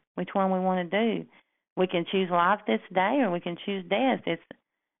one? Which one we want to do? We can choose life this day, or we can choose death.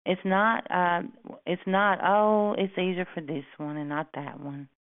 It's not. Oh, it's easier for this one and not that one.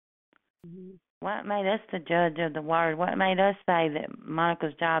 Mm-hmm. What made us the judge of the word? What made us say that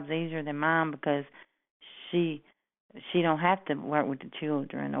Monica's job's easier than mine because she don't have to work with the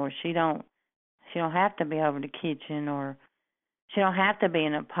children, or she don't have to be over the kitchen, or she don't have to be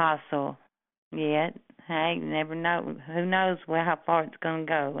an apostle yet. Hey, you never know. Who knows how far it's going to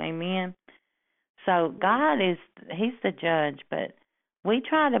go. Amen. So God he's the judge, but we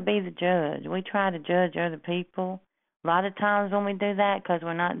try to be the judge. We try to judge other people. A lot of times when we do that, because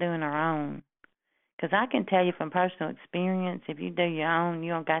we're not doing our own. Because I can tell you from personal experience, if you do your own,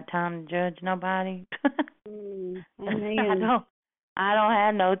 you don't got time to judge nobody. I don't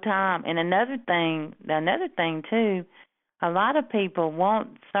have no time. And another thing too, a lot of people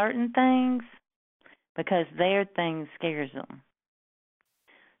want certain things because their thing scares them.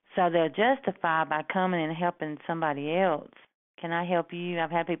 So they'll justify by coming and helping somebody else. Can I help you?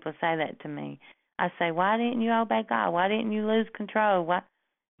 I've had people say that to me. I say, why didn't you obey God? Why didn't you lose control? Why?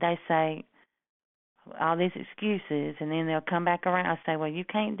 They say all these excuses, and then they'll come back around. I say, well, you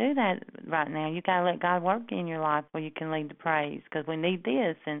can't do that right now. You got to let God work in your life where you can lead the praise, because we need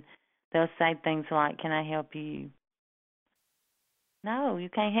this. And they'll say things like, can I help you? No, you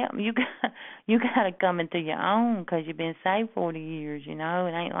can't help me. You got to come into your own, because you've been saved 40 years, It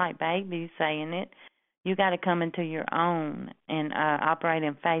ain't like babies saying it. You got to come into your own and operate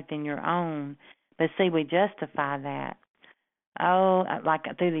in faith in your own. But see, we justify that. Oh, like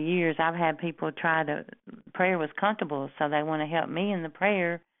through the years, I've had people prayer was comfortable, so they want to help me in the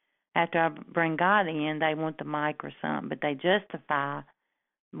prayer. After I bring God in, they want the mic or something, but they justify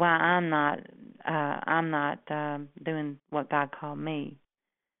why I'm not doing what God called me.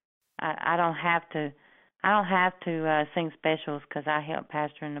 I don't have to sing specials because I help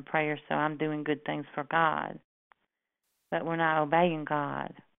pastor in the prayer, so I'm doing good things for God. But we're not obeying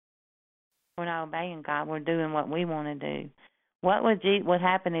God. We're not obeying God. We're doing what we want to do. What would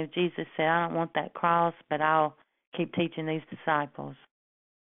happen if Jesus said, I don't want that cross, but I'll keep teaching these disciples?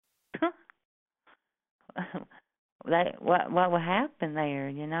 What would happen there,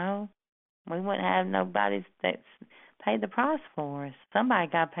 We wouldn't have nobody that's paid the price for us. Somebody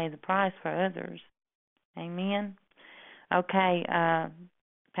got to pay the price for others. Amen. Okay,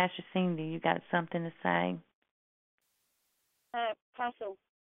 Pastor Cindy, you got something to say? Apostle,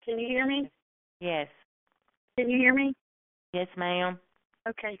 can you hear me? Yes. Can you hear me? Yes, ma'am.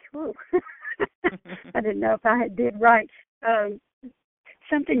 Okay, cool. I didn't know if I did right.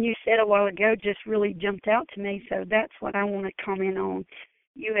 Something you said a while ago just really jumped out to me, so that's what I want to comment on.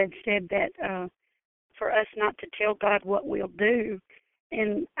 You had said that for us not to tell God what we'll do,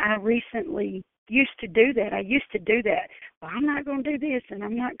 and I recently used to do that. Well, I'm not going to do this, and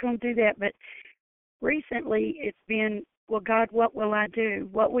I'm not going to do that, but recently it's been, well, God, what will I do?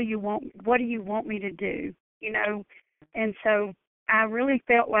 What do you want me to do? you know. And so I really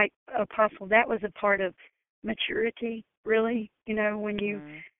felt like, Apostle, that was a part of maturity, really, you know, when you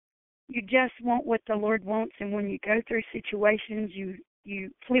just want what the Lord wants, and when you go through situations,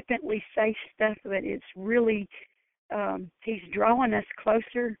 you flippantly say stuff that it's really, He's drawing us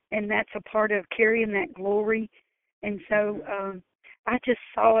closer, and that's a part of carrying that glory. And so I just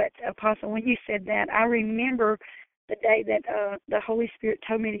saw it, Apostle, when you said that. I remember the day that the Holy Spirit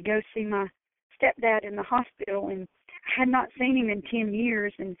told me to go see my stepdad in the hospital, and I had not seen him in 10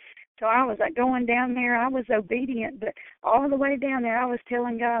 years, and so I was like going down there. I was obedient, but all the way down there, I was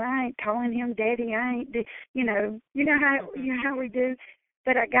telling God, I ain't calling him Daddy. I ain't, how we do.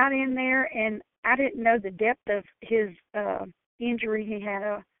 But I got in there, and I didn't know the depth of his injury. He had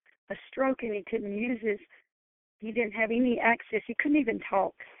a stroke, and he couldn't use he didn't have any access. He couldn't even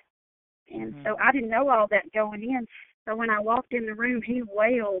talk. And so I didn't know all that going in. So when I walked in the room, he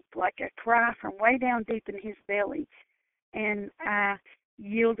wailed like a cry from way down deep in his belly. And I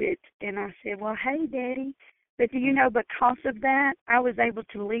yielded, and I said, well, hey, Daddy. But do you know, because of that, I was able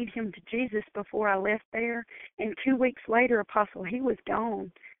to lead him to Jesus before I left there. And 2 weeks later, Apostle, he was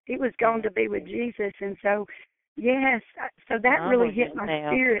gone. He was gone to be with Jesus. And so, yes, so that really hit my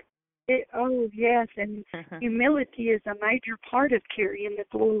spirit. Yes, and humility is a major part of carrying the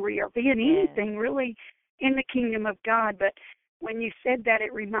glory or being anything really in the kingdom of God. But when you said that,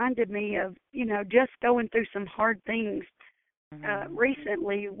 it reminded me of, just going through some hard things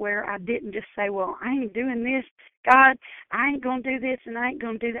recently, where I didn't just say, well, I ain't doing this. God, I ain't going to do this and I ain't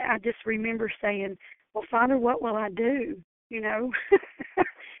going to do that. I just remember saying, well, Father, what will I do?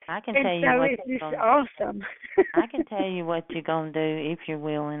 I can tell you what it's just awesome. I can tell you what you're going to do if you're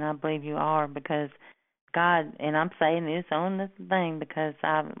willing. I believe you are, because God, and I'm saying this on the thing because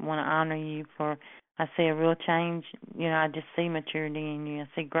I want to honor you for, I see a real change. I just see maturity in you. I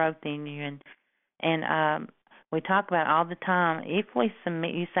see growth in you. And we talk about all the time, if we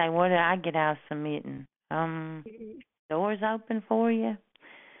submit, you say, what did I get out of submitting? Doors open for you.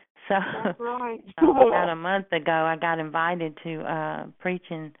 So that's right. About a month ago, I got invited to preach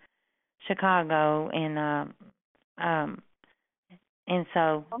in Chicago, and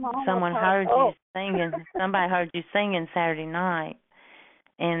so someone heard you singing. Somebody heard you singing Saturday night,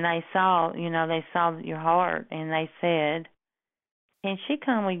 and they saw your heart, and they said, "Can she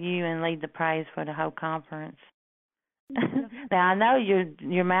come with you and lead the praise for the whole conference?" Now I know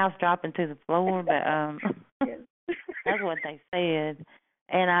your mouth's dropping to the floor, but that's what they said.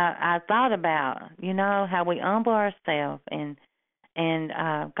 And I thought about, how we humble ourselves, and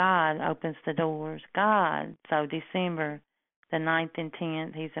God opens the doors. God. So December the 9th and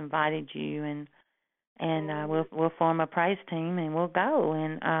 10th, He's invited you, and we'll form a praise team and we'll go.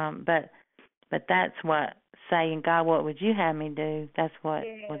 And but that's what saying, God, what would you have me do? That's what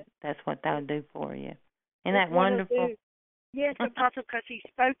that would do for you. Isn't that wonderful? Yes, Apostle, because He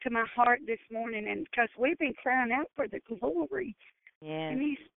spoke to my heart this morning, and because we've been crying out for the glory. Yes. And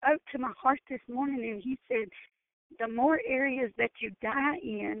He spoke to my heart this morning, and He said, the more areas that you die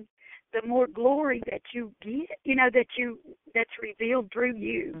in, the more glory that you get, that's revealed through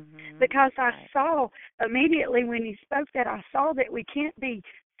you. Mm-hmm. Because I saw immediately when He spoke that, I saw that we can't be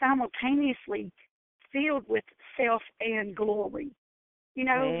simultaneously filled with self and glory.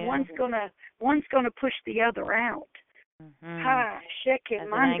 One's gonna push the other out. It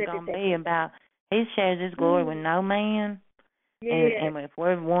ain't gonna be about. He shares His glory with no man. Yes. And if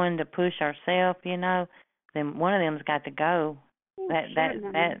we're wanting to push ourselves, then one of them's got to go.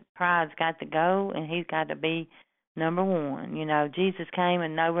 That pride's got to go, and he's got to be number one. Jesus came with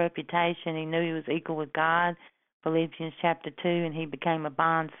no reputation. He knew He was equal with God, Philippians chapter 2, and He became a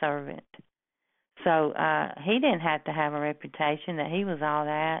bondservant. So He didn't have to have a reputation that He was all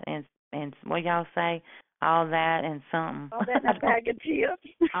that, and what y'all say, all that and something. All that in a bag of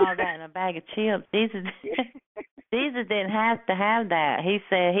chips. All that in a bag of chips. Jesus didn't have to have that. He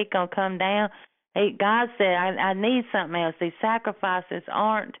said He gonna come down. God said, I need something else. These sacrifices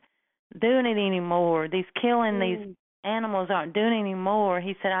aren't doing it anymore. These killing these animals aren't doing it anymore.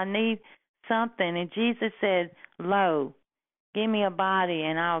 He said, I need something. And Jesus said, lo, give me a body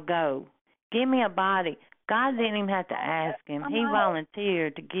and I'll go. Give me a body. God didn't even have to ask Him. He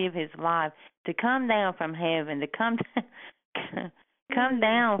volunteered to give His life, to come down from heaven, to come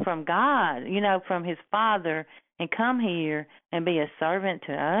down from God, from His Father, and come here and be a servant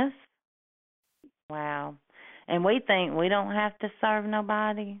to us. Wow. And we think we don't have to serve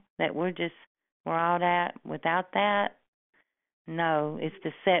nobody, that we're all that without that. No, it's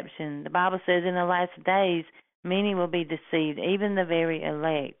deception. The Bible says in the last days, many will be deceived, even the very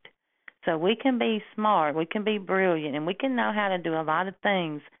elect. So we can be smart, we can be brilliant, and we can know how to do a lot of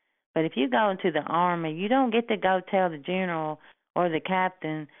things, But if you go into the Army, you don't get to go tell the general or the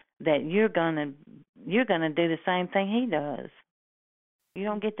captain that you're gonna do the same thing he does. You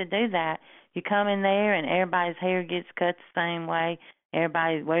don't get to do that. You come in there and everybody's hair gets cut the same way.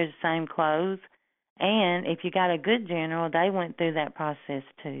 Everybody wears the same clothes. And if you got a good general, they went through that process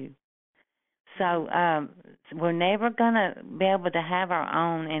too. So we're never going to be able to have our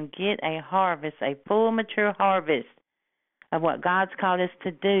own and get a harvest, a full mature harvest of what God's called us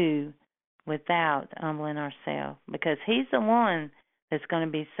to do without humbling ourselves, because he's the one that's going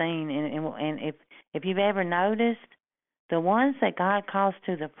to be seen. And if you've ever noticed, the ones that God calls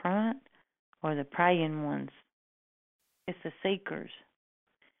to the front are the praying ones. It's the seekers.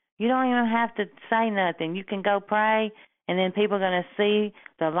 You don't even have to say nothing. You can go pray, and then people are going to see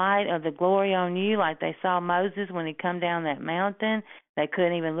the light of the glory on you, like they saw Moses when he come down that mountain. They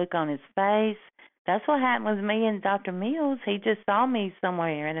couldn't even look on his face. That's what happened with me and Dr. Mills. He just saw me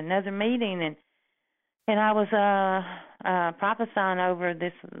somewhere at another meeting, and I was prophesying over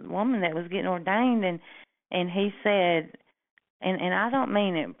this woman that was getting ordained, and he said, and I don't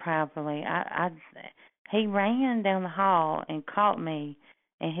mean it properly. He ran down the hall and caught me,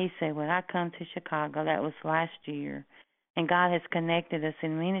 and he said, when I come to Chicago, that was last year, and God has connected us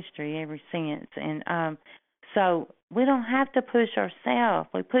in ministry ever since. And so we don't have to push ourselves.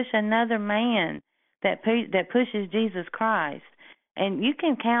 We push another man that pushes Jesus Christ. And you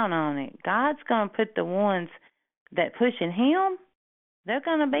can count on it. God's going to put the ones that pushing him, they're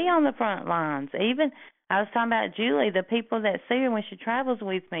going to be on the front lines. Even, I was talking about Julie, the people that see her when she travels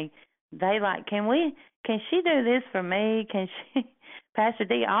with me, they like, can she do this for me? Can she? Pastor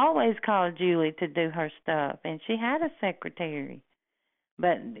D always called Julie to do her stuff, and she had a secretary.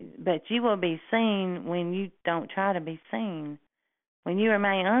 But you will be seen when you don't try to be seen. When you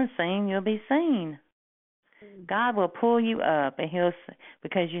remain unseen, you'll be seen. God will pull you up, and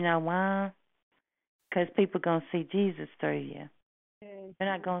because you know why? Because people are going to see Jesus through you. They're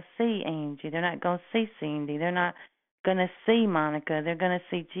not going to see Angie. They're not going to see Cindy. They're not going to see Monica. They're going to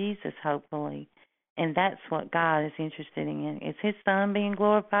see Jesus, hopefully. And that's what God is interested in. It's his Son being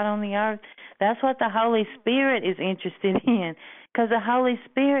glorified on the earth. That's what the Holy Spirit is interested in, because the Holy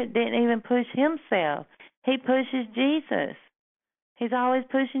Spirit didn't even push himself. He pushes Jesus. He's always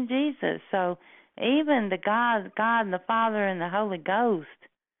pushing Jesus. So even the God and the Father and the Holy Ghost,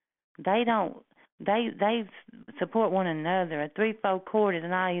 they support one another. A threefold cord is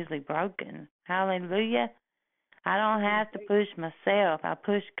not easily broken. Hallelujah. I don't have to push myself. I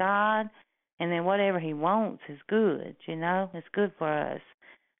push God, and then whatever he wants is good, It's good for us.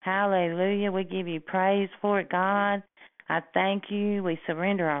 Hallelujah. We give you praise for it, God. I thank you. We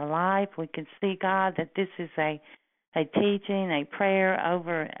surrender our life. We can see, God, that this is a teaching, a prayer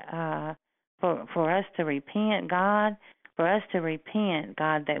over for us to repent, God. For us to repent,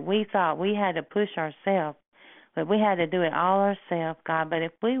 God, that we thought we had to push ourselves, but we had to do it all ourselves, God. But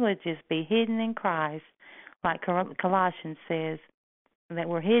if we would just be hidden in Christ, like Colossians says, that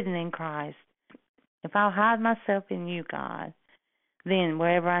we're hidden in Christ. If I'll hide myself in you, God, then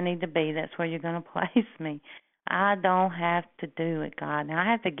wherever I need to be, that's where you're going to place me. I don't have to do it, God. Now, I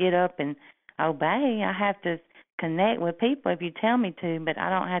have to get up and obey. I have to connect with people if you tell me to, but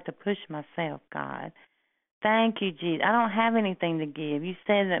I don't have to push myself, God. Thank you, Jesus. I don't have anything to give. You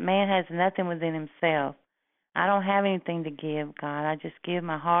said that man has nothing within himself. I don't have anything to give, God. I just give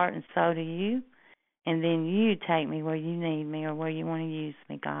my heart and soul to you, and then you take me where you need me or where you want to use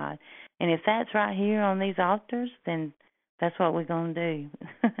me, God. And if that's right here on these altars, then that's what we're going to do.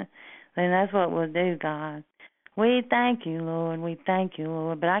 Then that's what we'll do, God. We thank you, Lord. We thank you,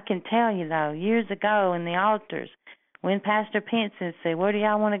 Lord. But I can tell you, though, years ago in the altars, when Pastor Pinson said, where do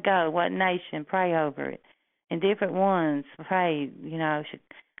y'all want to go? What nation? Pray over it. And different ones prayed,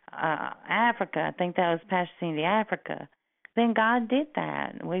 Africa. I think that was Pastor Cindy, Africa. Then God did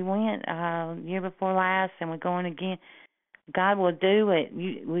that. We went year before last, and we're going again. God will do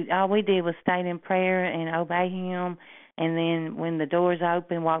it. All we did was stay in prayer and obey him, and then when the doors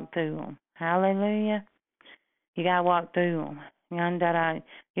open, walk through them. Hallelujah. You got to walk through them. You got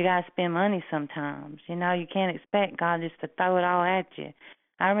to spend money sometimes. You can't expect God just to throw it all at you.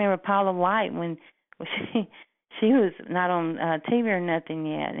 I remember Paula White when she was not on TV or nothing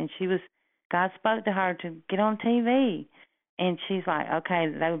yet, and God spoke to her to get on TV, and she's like, okay,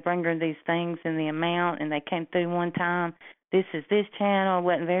 they would bring her these things in the amount, and they came through one time. This is this channel,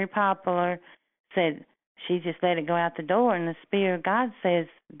 wasn't very popular. Said she just let it go out the door, and the Spirit of God says,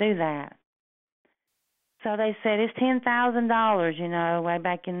 do that. So they said it's $10,000, way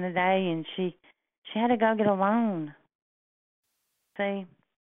back in the day, and she had to go get a loan. See?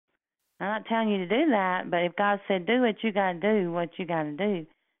 I'm not telling you to do that, but if God said do it, you got to do what you got to do.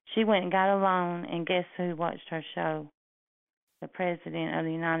 She went and got a loan, and guess who watched her show? The President of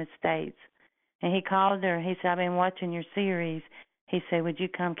the United States. And he called her. He said, I've been watching your series. He said, would you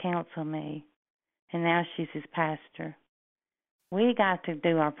come counsel me? And now she's his pastor. We got to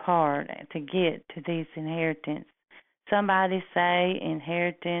do our part to get to these inheritance. Somebody say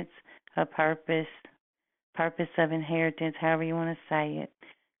inheritance, a purpose of inheritance, however you want to say it.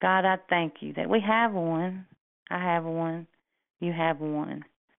 God, I thank you that we have one. I have one. You have one.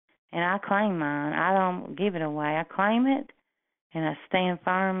 And I claim mine. I don't give it away. I claim it, and I stand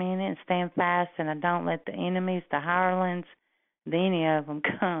firm in it and stand fast, and I don't let the enemies, the hirelings, any of them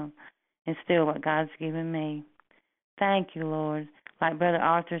come and steal what God's given me. Thank you, Lord. Like Brother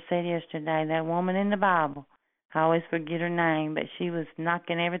Arthur said yesterday, that woman in the Bible, I always forget her name, but she was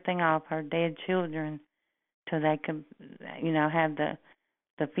knocking everything off her dead children till they could, have the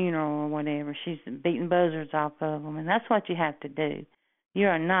funeral or whatever. She's beating buzzards off of them, and that's what you have to do. You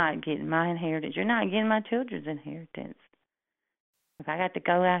are not getting my inheritance. You're not getting my children's inheritance. If I got to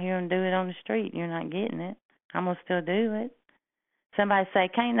go out here and do it on the street, you're not getting it. I'm going to still do it. Somebody say,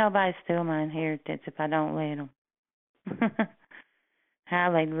 can't nobody steal my inheritance if I don't let them.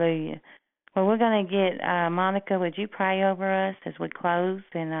 Hallelujah. Well, we're going to get, Monica, would you pray over us as we close?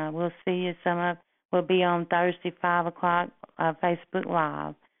 And we'll see you we'll be on Thursday, 5 o'clock, Facebook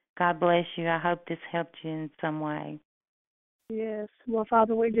Live. God bless you. I hope this helped you in some way. Yes. Well,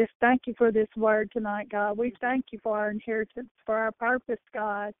 Father, we just thank you for this word tonight, God. We thank you for our inheritance, for our purpose,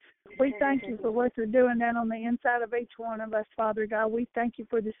 God. We thank you for what you're doing down on the inside of each one of us, Father God. We thank you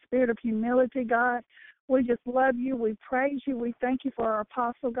for the spirit of humility, God. We just love you. We praise you. We thank you for our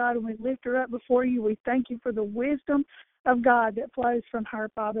apostle, God, and we lift her up before you. We thank you for the wisdom of God that flows from her,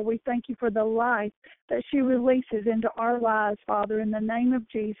 Father. We thank you for the life that she releases into our lives, Father. In the name of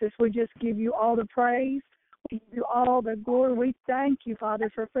Jesus, we just give you all the praise. We give you all the glory. We thank you, Father,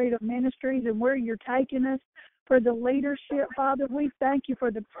 for Freedom Ministries and where you're taking us, for the leadership, Father. We thank you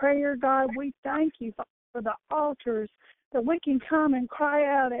for the prayer, God. We thank you, Father, for the altars that we can come and cry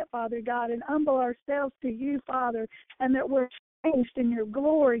out at, Father God, and humble ourselves to you, Father, and that we're changed in your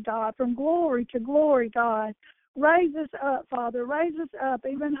glory, God, from glory to glory, God. Raise us up, Father. Raise us up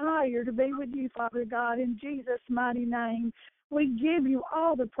even higher to be with you, Father God, in Jesus' mighty name. We give you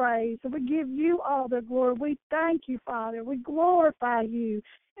all the praise. We give you all the glory. We thank you, Father. We glorify you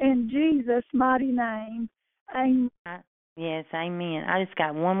in Jesus' mighty name. Amen. Yes, amen. I just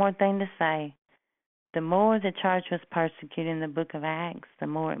got one more thing to say. The more the church was persecuted in the book of Acts, the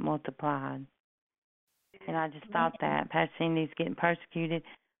more it multiplied. And I just thought that. Pastor Cindy's getting persecuted,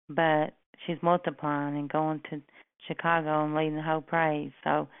 but she's multiplying and going to Chicago and leading the whole praise.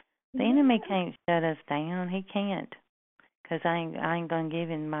 So the enemy can't shut us down. He can't. Because I ain't going to give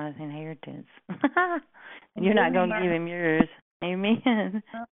him my inheritance. You're not going to give him yours. Amen. Amen.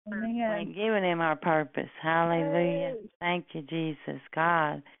 We ain't giving him our purpose. Hallelujah. Yes. Thank you, Jesus.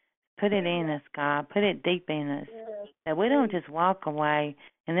 God, put it in us, God. Put it deep in us. Yes. That we don't just walk away.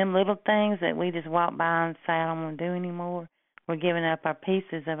 And them little things that we just walk by and say, I don't want to do anymore, we're giving up our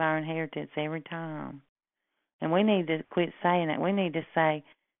pieces of our inheritance every time. And we need to quit saying that. We need to say,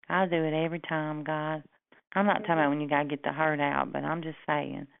 I'll do it every time, God. I'm not talking about when you got to get the hurt out, but I'm just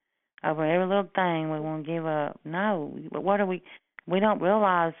saying, over every little thing we want to give up. No, but what are we? We don't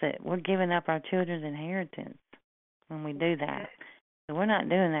realize that we're giving up our children's inheritance when we do that. So we're not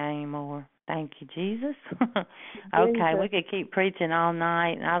doing that anymore. Thank you, Jesus. Okay, we could keep preaching all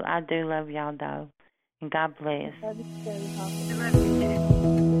night. I do love y'all, though. And God bless. Love you too.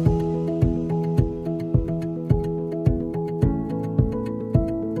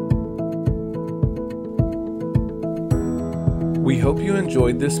 We hope you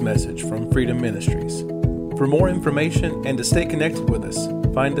enjoyed this message from Freedom Ministries. For more information and to stay connected with us,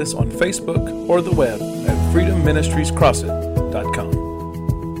 find us on Facebook or the web at freedomministriescrossit.com.